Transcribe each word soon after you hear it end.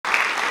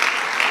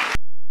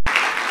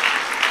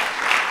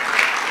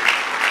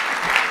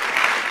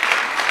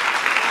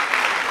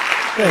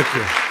Thank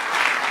you.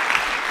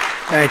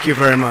 Thank you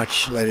very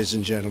much, ladies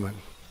and gentlemen.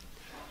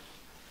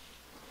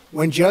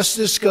 When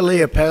Justice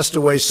Scalia passed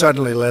away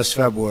suddenly last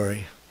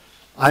February,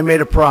 I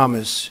made a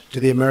promise to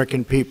the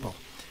American people.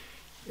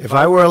 If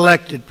I were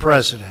elected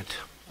president,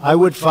 I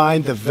would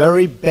find the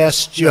very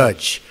best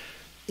judge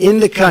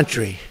in the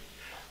country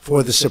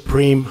for the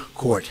Supreme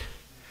Court.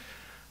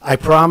 I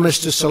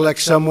promised to select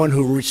someone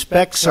who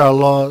respects our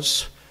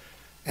laws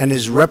and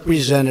is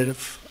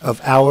representative of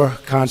our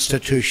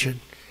Constitution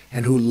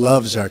and who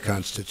loves our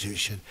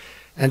Constitution,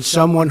 and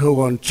someone who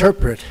will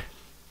interpret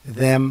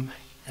them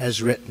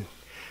as written.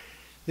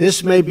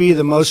 This may be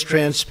the most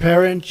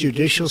transparent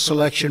judicial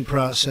selection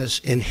process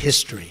in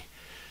history.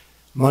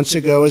 Months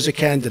ago, as a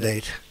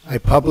candidate, I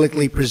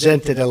publicly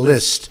presented a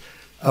list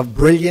of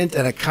brilliant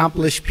and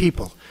accomplished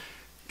people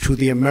to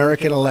the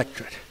American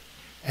electorate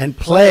and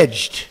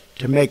pledged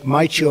to make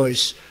my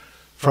choice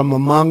from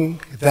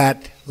among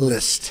that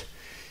list.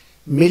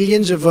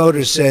 Millions of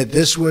voters said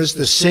this was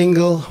the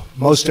single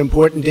most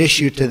important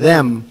issue to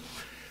them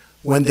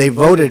when they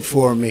voted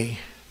for me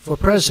for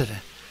president.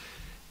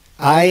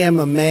 I am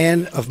a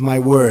man of my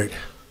word.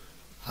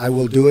 I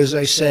will do as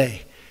I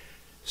say,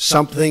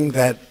 something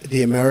that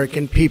the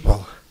American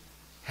people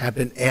have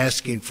been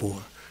asking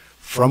for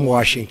from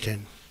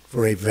Washington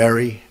for a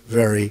very,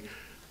 very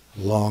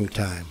long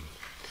time.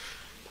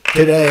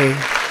 Today,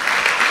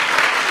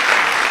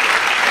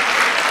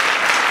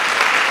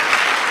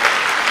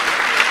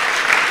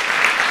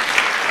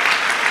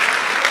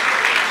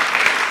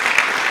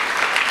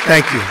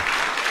 thank you.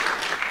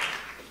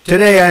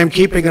 Today I am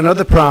keeping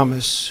another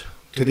promise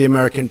to the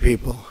American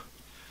people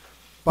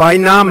by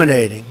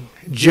nominating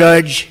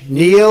Judge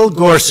Neil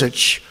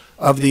Gorsuch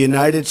of the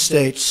United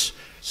States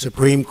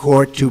Supreme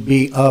Court to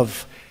be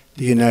of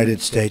the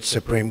United States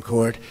Supreme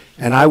Court.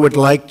 And I would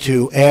like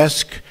to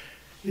ask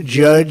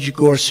Judge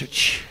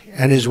Gorsuch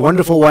and his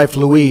wonderful wife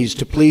Louise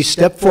to please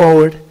step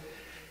forward.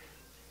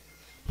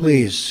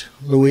 Please,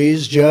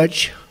 Louise,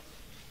 Judge.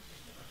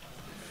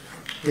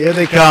 Here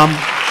they come.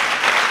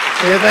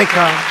 Here they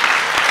come.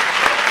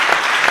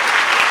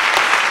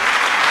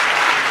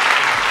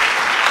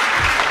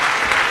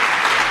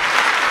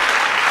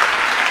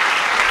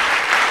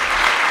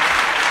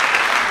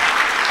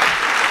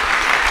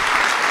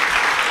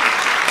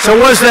 So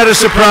was that a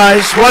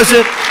surprise? Was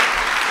it?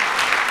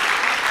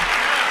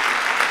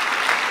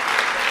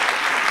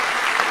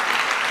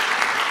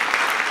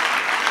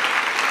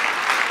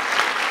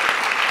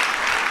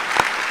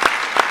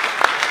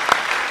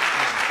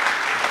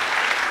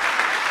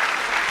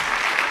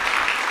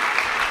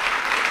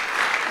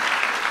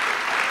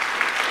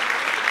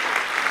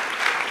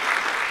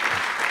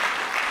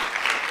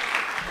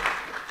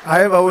 I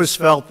have always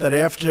felt that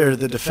after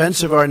the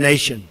defense of our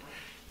nation,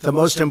 the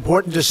most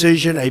important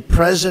decision a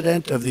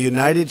president of the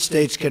United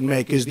States can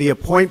make is the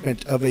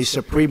appointment of a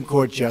Supreme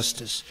Court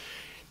justice.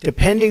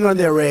 Depending on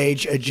their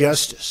age, a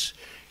justice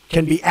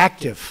can be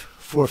active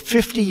for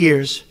 50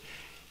 years,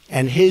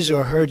 and his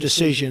or her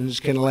decisions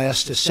can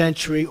last a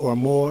century or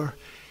more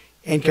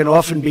and can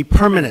often be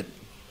permanent.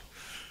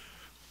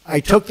 I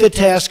took the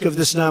task of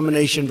this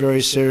nomination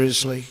very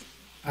seriously.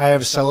 I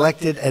have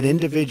selected an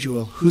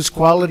individual whose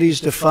qualities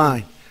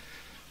define,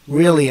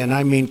 really, and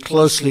I mean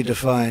closely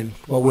define,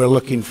 what we're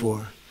looking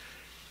for.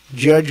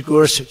 Judge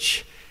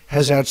Gorsuch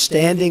has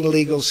outstanding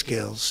legal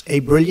skills, a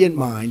brilliant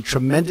mind,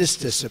 tremendous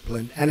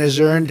discipline, and has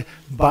earned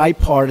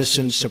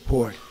bipartisan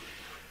support.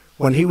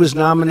 When he was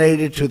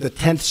nominated to the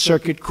 10th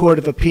Circuit Court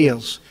of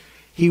Appeals,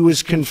 he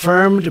was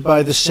confirmed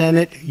by the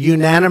Senate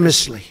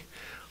unanimously.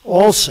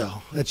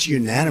 Also, that's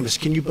unanimous.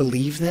 Can you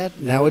believe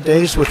that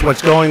nowadays with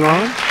what's going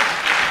on?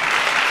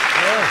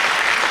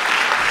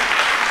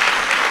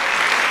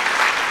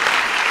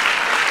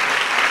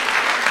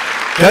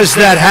 Does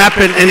that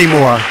happen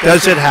anymore?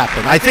 Does it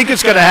happen? I think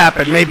it's going to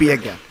happen, maybe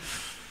again.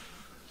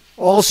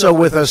 Also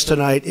with us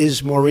tonight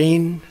is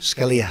Maureen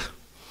Scalia,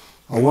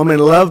 a woman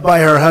loved by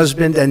her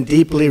husband and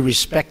deeply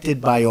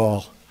respected by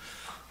all.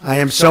 I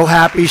am so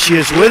happy she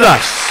is with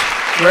us.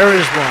 Where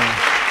is Maureen?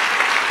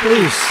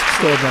 Please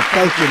stand up.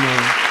 Thank you,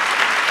 Maureen.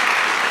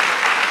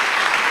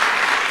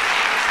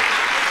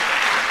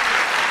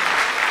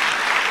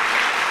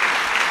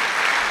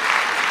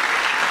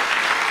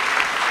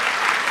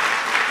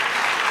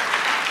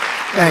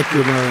 Thank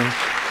you, Maureen.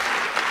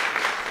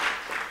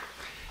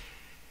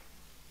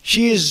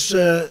 She is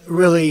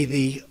really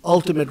the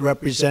ultimate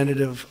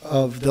representative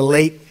of the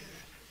late,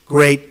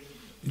 great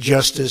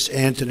Justice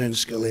Antonin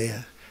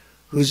Scalia,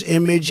 whose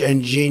image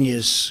and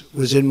genius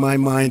was in my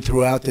mind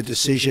throughout the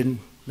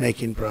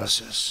decision-making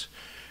process.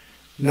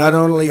 Not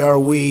only are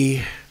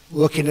we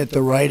looking at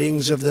the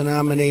writings of the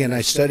nominee, and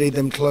I studied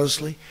them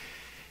closely,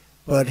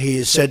 but he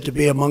is said to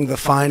be among the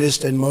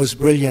finest and most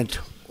brilliant,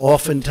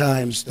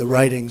 oftentimes, the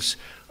writings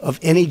of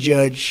any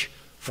judge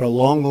for a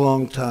long,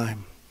 long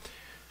time.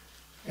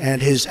 And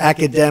his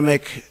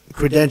academic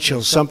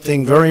credentials,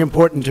 something very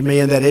important to me,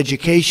 and that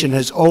education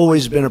has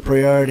always been a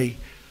priority,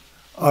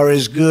 are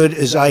as good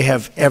as I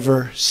have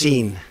ever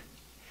seen.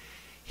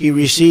 He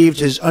received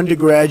his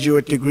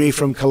undergraduate degree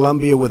from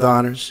Columbia with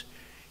honors.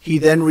 He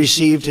then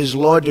received his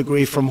law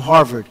degree from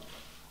Harvard,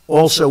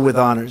 also with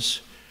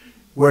honors,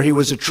 where he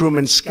was a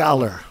Truman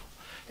Scholar.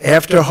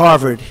 After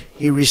Harvard,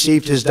 he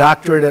received his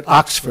doctorate at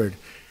Oxford,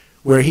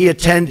 where he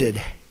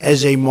attended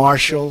as a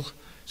Marshall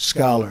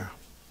Scholar,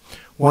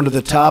 one of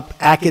the top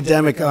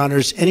academic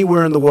honors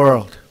anywhere in the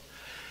world.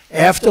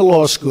 After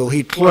law school,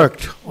 he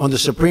clerked on the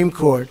Supreme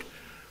Court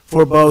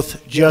for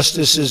both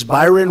Justices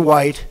Byron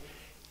White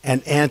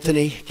and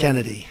Anthony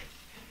Kennedy.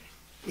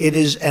 It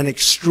is an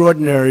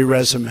extraordinary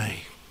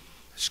resume,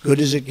 as good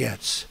as it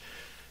gets.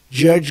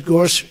 Judge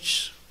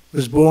Gorsuch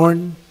was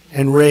born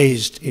and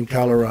raised in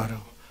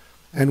Colorado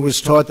and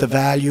was taught the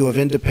value of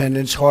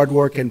independence, hard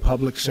work, and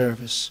public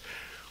service.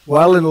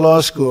 While in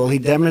law school, he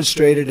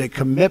demonstrated a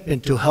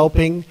commitment to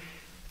helping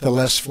the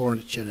less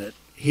fortunate.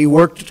 He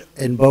worked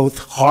in both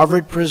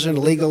Harvard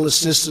Prison Legal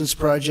Assistance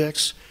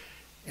Projects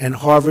and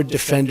Harvard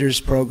Defenders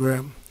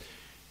Program.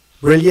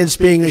 Brilliance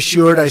being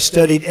assured, I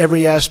studied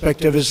every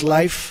aspect of his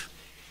life.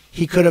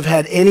 He could have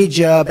had any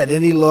job at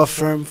any law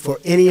firm for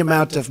any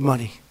amount of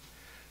money.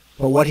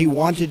 But what he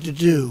wanted to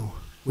do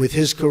with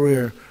his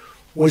career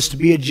was to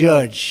be a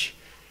judge,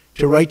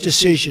 to write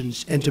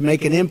decisions, and to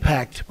make an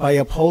impact by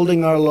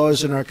upholding our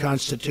laws and our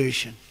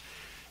Constitution.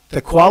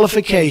 The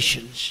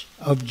qualifications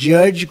of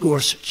Judge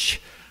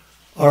Gorsuch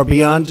are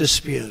beyond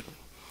dispute.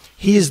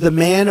 He is the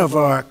man of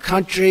our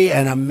country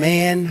and a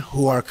man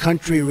who our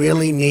country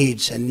really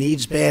needs, and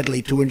needs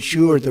badly, to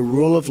ensure the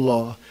rule of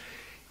law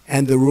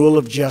and the rule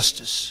of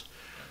justice.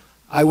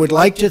 I would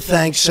like to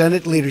thank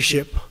Senate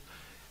leadership.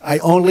 I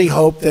only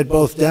hope that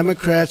both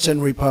Democrats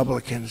and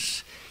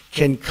Republicans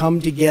can come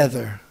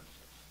together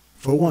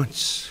for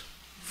once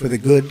for the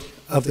good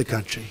of the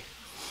country.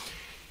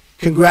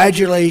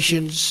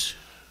 Congratulations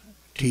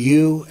to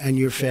you and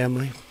your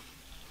family.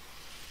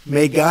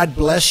 May God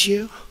bless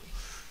you.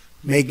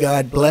 May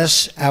God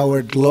bless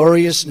our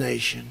glorious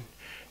nation.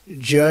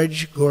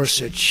 Judge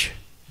Gorsuch,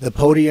 the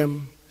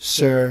podium,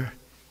 sir,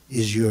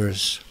 is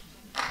yours.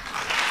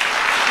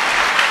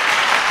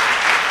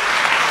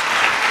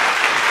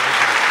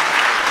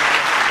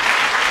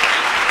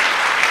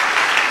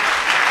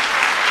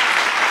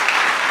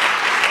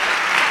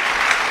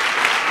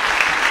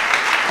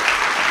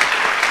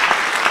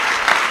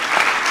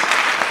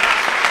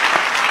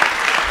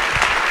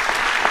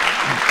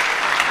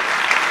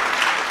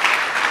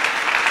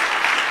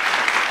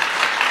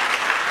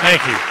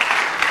 Thank you.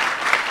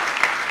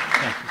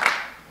 Thank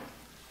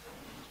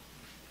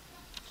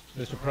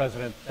you. Mr.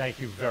 President, thank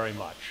you very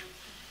much.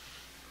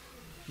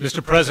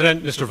 Mr.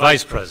 President, Mr.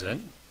 Vice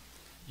President,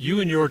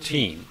 you and your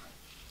team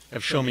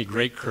have shown me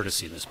great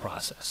courtesy in this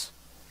process,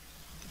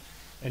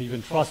 and you've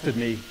entrusted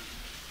me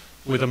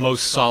with a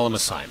most solemn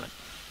assignment.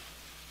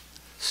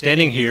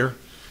 Standing here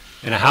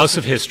in a house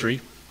of history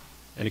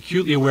and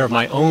acutely aware of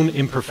my own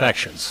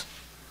imperfections,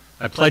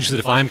 I pledge that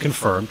if I am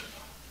confirmed,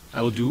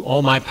 I will do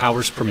all my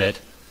powers permit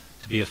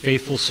to be a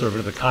faithful servant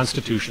of the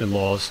Constitution and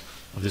laws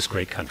of this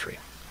great country.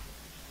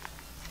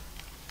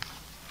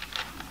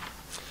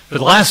 For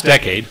the last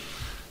decade,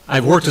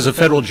 I've worked as a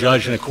federal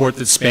judge in a court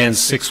that spans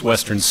 6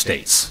 western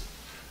states,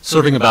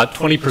 serving about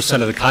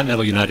 20% of the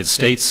continental United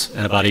States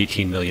and about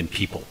 18 million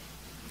people.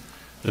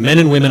 The men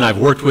and women I've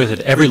worked with at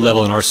every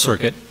level in our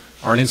circuit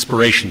are an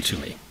inspiration to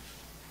me.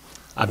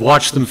 I've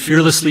watched them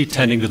fearlessly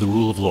tending to the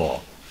rule of law,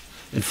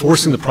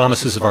 enforcing the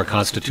promises of our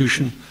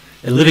Constitution,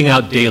 and living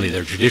out daily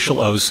their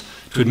judicial oaths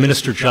to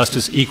administer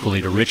justice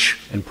equally to rich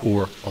and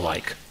poor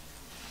alike.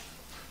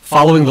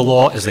 Following the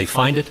law as they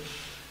find it,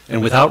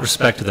 and without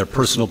respect to their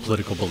personal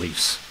political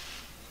beliefs.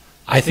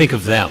 I think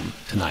of them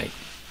tonight.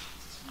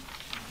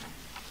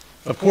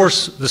 Of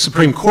course, the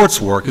Supreme Court's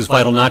work is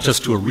vital not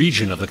just to a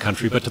region of the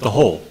country, but to the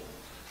whole,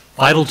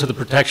 vital to the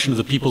protection of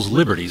the people's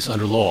liberties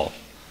under law,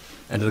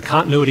 and to the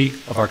continuity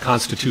of our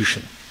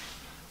Constitution,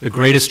 the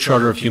greatest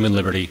charter of human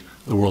liberty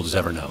the world has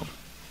ever known.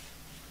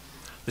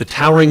 The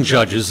towering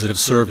judges that have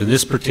served in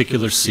this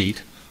particular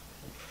seat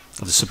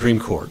of the Supreme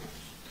Court,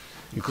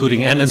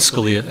 including Antonin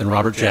Scalia and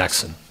Robert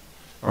Jackson,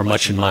 are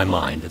much in my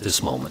mind at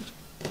this moment.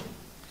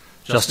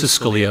 Justice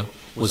Scalia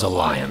was a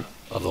lion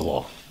of the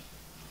law.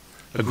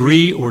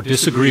 Agree or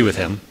disagree with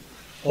him,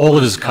 all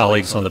of his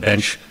colleagues on the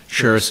bench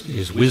share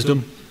his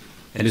wisdom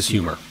and his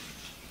humor.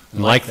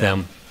 And like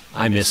them,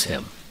 I miss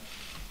him.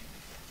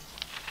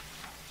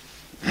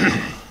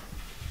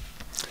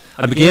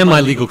 I began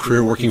my legal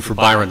career working for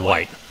Byron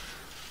White,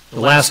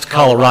 the last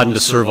Coloradan to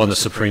serve on the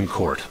Supreme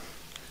Court,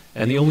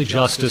 and the only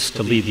justice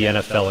to lead the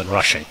NFL in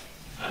rushing.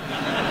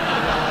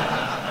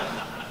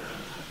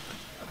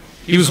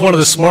 He was one of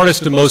the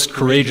smartest and most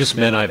courageous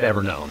men I've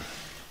ever known.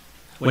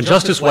 When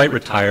Justice White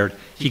retired,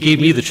 he gave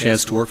me the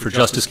chance to work for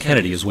Justice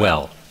Kennedy as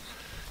well.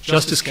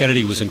 Justice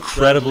Kennedy was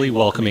incredibly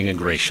welcoming and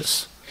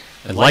gracious.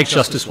 And like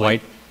Justice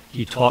White,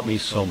 he taught me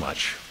so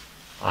much.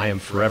 I am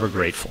forever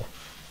grateful.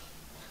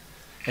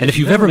 And if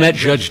you've ever met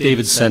Judge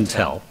David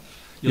Sentell,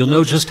 you'll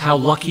know just how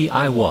lucky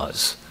I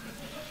was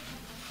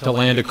to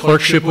land a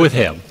clerkship with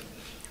him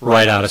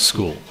right out of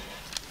school.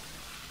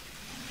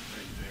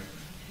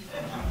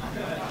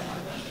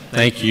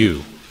 Thank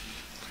you.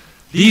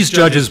 These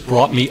judges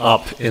brought me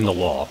up in the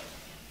law.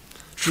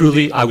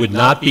 Truly, I would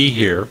not be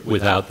here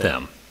without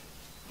them.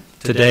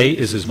 Today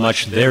is as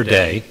much their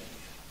day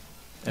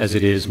as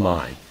it is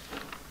mine.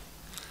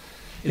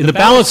 In the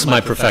balance of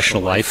my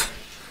professional life,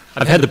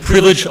 I've had the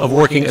privilege of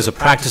working as a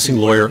practicing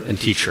lawyer and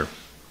teacher.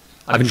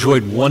 I've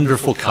enjoyed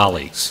wonderful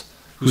colleagues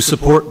whose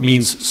support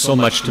means so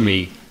much to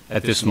me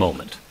at this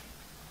moment,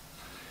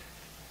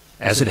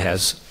 as it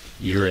has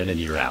year in and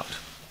year out.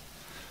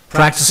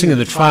 Practicing in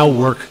the trial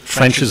work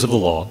trenches of the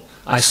law,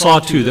 I saw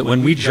too that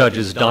when we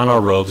judges don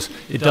our robes,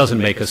 it doesn't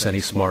make us any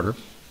smarter,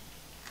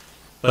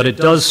 but it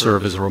does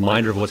serve as a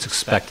reminder of what's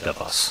expected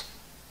of us.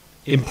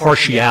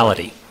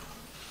 Impartiality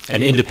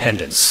and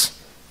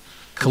independence,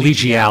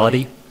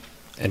 collegiality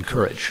and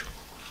courage.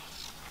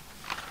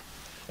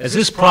 As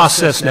this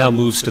process now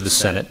moves to the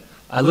Senate,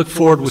 I look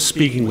forward with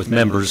speaking with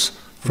members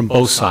from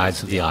both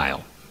sides of the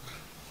aisle,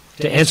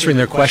 to answering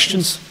their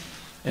questions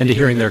and to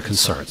hearing their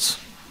concerns.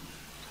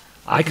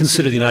 I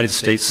consider the United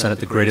States Senate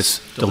the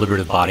greatest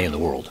deliberative body in the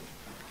world,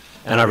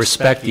 and I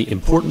respect the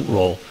important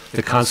role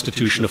the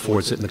Constitution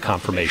affords it in the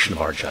confirmation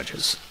of our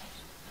judges.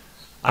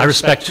 I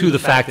respect, too, the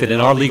fact that in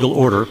our legal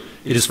order,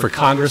 it is for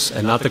Congress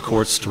and not the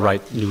courts to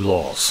write new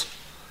laws.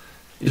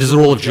 It is the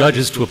role of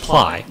judges to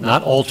apply,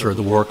 not alter,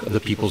 the work of the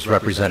people's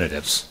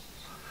representatives.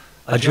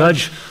 A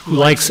judge who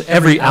likes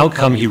every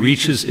outcome he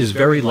reaches is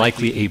very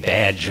likely a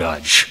bad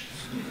judge,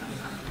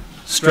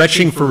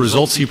 stretching for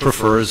results he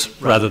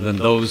prefers rather than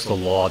those the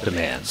law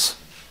demands.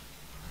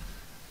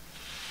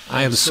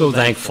 I am so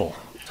thankful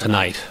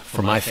tonight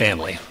for my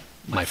family,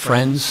 my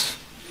friends,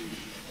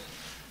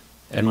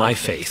 and my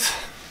faith.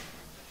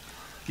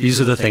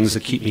 These are the things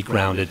that keep me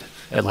grounded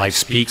at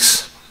life's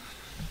peaks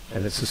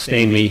and that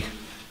sustain me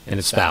in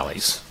its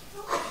valleys.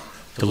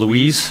 To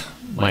Louise,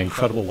 my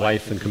incredible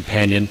wife and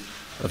companion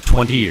of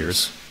 20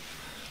 years,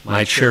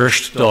 my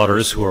cherished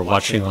daughters who are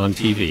watching on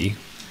TV,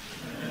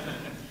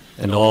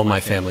 and all my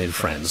family and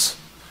friends,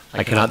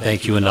 I cannot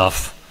thank you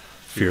enough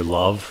for your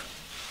love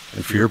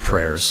and for your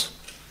prayers.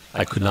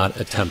 I could not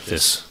attempt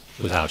this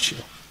without you.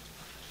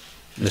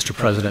 Mr.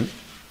 President,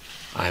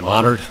 I am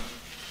honored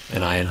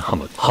and I am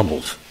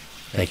humbled.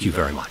 Thank you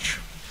very much.